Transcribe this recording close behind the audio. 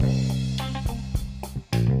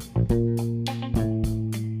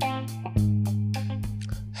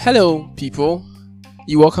Hello, people.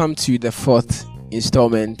 You welcome to the fourth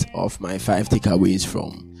installment of my 5 takeaways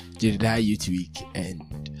from Jedediah Youth Week,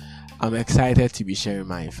 and I'm excited to be sharing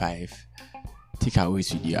my 5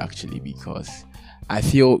 takeaways with you actually because I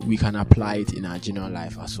feel we can apply it in our general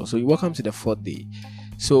life as well. So, you welcome to the fourth day.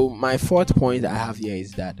 So, my fourth point I have here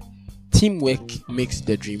is that teamwork makes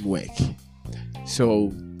the dream work.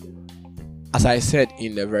 So, as I said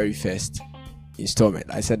in the very first installment,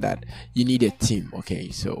 I said that you need a team. Okay,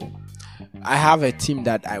 so I have a team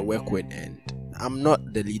that I work with, and I'm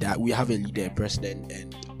not the leader. We have a leader, a president,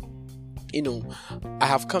 and I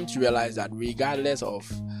have come to realize that regardless of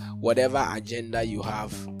whatever agenda you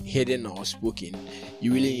have hidden or spoken,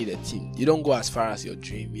 you really need a team. You don't go as far as your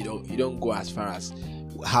dream. You don't go as far as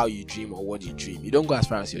how you dream or what you dream. You don't go as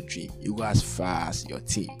far as your dream. You go as far as your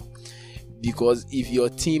team. Because if your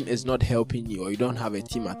team is not helping you, or you don't have a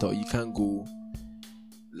team at all, you can't go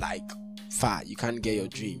far. You can't get your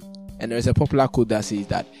dream. And there's a popular quote that says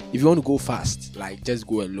that if you want to go fast, just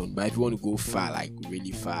go alone. But if you want to go far,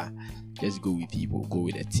 really far, just go with people, go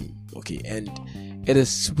with a team. Okay, and it is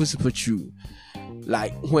super, super true.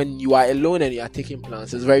 When you are alone and you are taking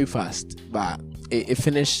plans, it's very fast, but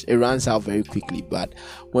it runs out very quickly. But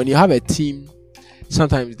when you have a team,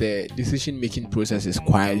 sometimes the decision-making process is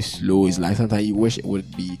quite slow. It's like sometimes you wish it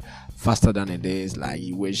would be faster than it is.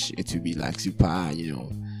 You wish it would be super,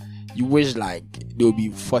 you wish they'll be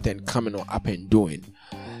forth and coming or up and doing.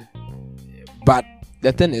 But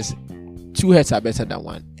the thing is, two heads are better than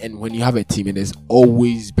one. And when you have a team, it is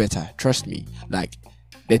always better. Trust me.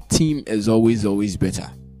 The team is always better.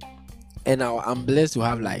 And now I'm blessed to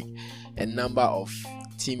have a number of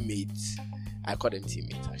teammates. I call them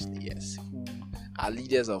teammates actually, yes. Who are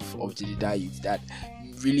leaders of Jedediah Youth that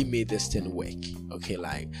really made this thing work. Okay,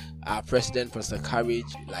 our president, Pastor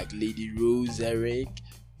Courage, Lady Rose, Eric,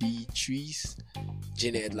 Beatrice,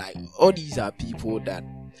 Janet, all these are people that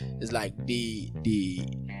it's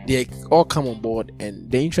they all come on board. And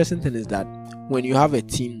the interesting thing is that when you have a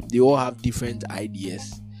team, they all have different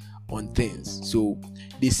ideas on things, so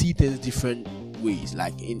they see things different ways.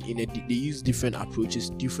 They use different approaches,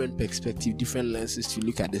 different perspectives, different lenses to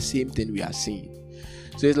look at the same thing we are seeing.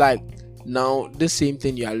 So it's now the same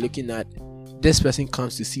thing you are looking at, this person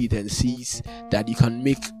comes to see it and sees that you can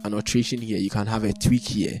make an alteration here, you can have a tweak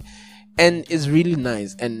here, and it's really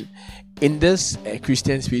nice. And in this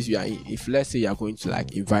Christian space we are in, if let's say you are going to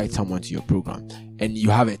invite someone to your program and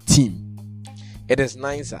you have a team, it is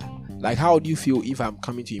nicer. How do you feel if I'm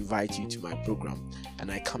coming to invite you to my program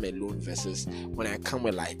and I come alone versus when I come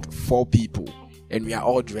with 4 people and we are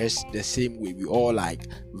all dressed the same way, we all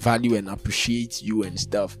value and appreciate you and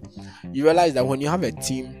stuff? You realize that when you have a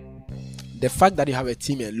team, the fact that you have a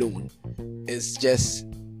team alone is just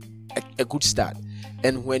a good start.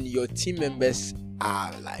 And when your team members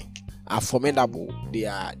are formidable, they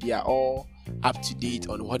are all up to date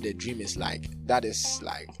on what the dream is that is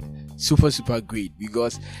super, super great,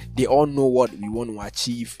 because they all know what we want to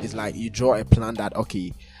achieve. It's you draw a plan that,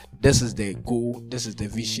 okay, this is the goal, this is the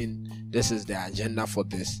vision, this is the agenda for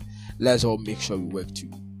this. Let's all make sure we work to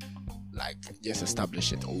just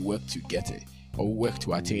establish it, or work to get it, or work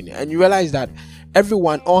to attain it. And you realize that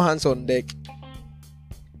everyone, all hands on deck,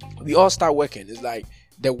 we all start working. It's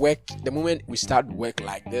the moment we start work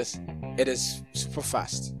like this, it is super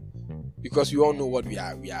fast, because we all know what we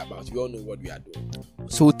are about. We all know what we are doing.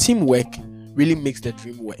 So teamwork really makes the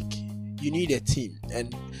dream work. You need a team.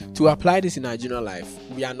 And to apply this in our general life,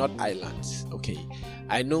 we are not islands. Okay,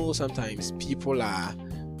 I know sometimes people are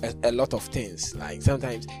a lot of things.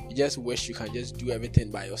 Sometimes you just wish you can just do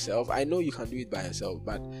everything by yourself. I know you can do it by yourself,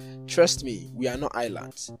 but trust me, we are not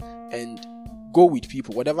islands. And go with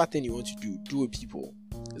people. Whatever thing you want to do with people.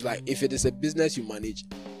 It's if it is a business you manage,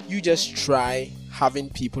 you just try having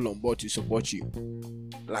people on board to support you.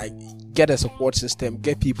 Get a support system,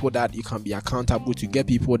 get people that you can be accountable to, get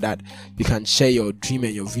people that you can share your dream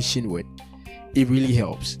and your vision with. It really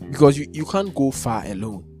helps, because you can't go far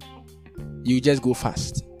alone. You just go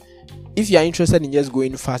fast. If you are interested in just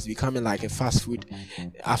going fast, becoming a fast food,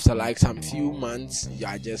 after some few months you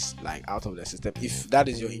are just out of the system. If that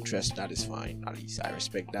is your interest, that is fine. At least I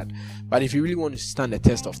respect that. But if you really want to stand the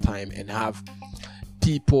test of time and have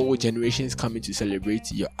people, generations coming to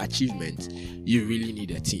celebrate your achievements, you really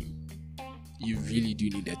need a team. You really do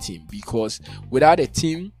need a team, because without a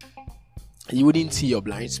team, you wouldn't see your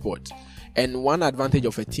blind spot. And one advantage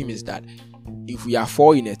of a team is that if we are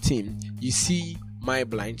 4 in a team, you see my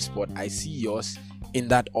blind spot, I see yours, in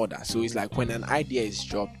that order. So it's when an idea is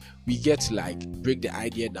dropped, we get to break the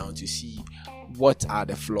idea down to see what are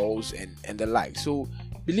the flaws and the like. So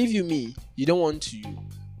believe you me, you don't want to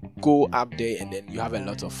go up there and then you have a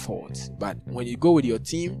lot of faults. But when you go with your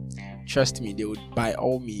team, trust me, they would by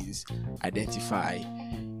all means identify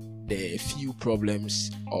the few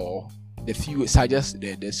problems or suggest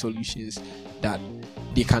the solutions that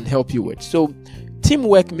they can help you with. So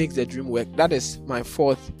teamwork makes the dream work. That is my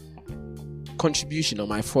fourth contribution or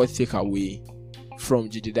my fourth takeaway from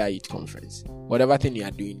Jidida Youth Conference. Whatever thing you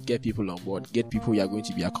are doing, get people on board, get people you are going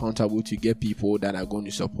to be accountable to, get people that are going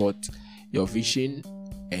to support your vision,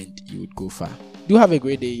 and you would go far. Do have a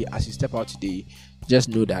great day. As you step out today, just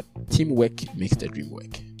know that teamwork makes the dream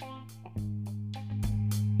work.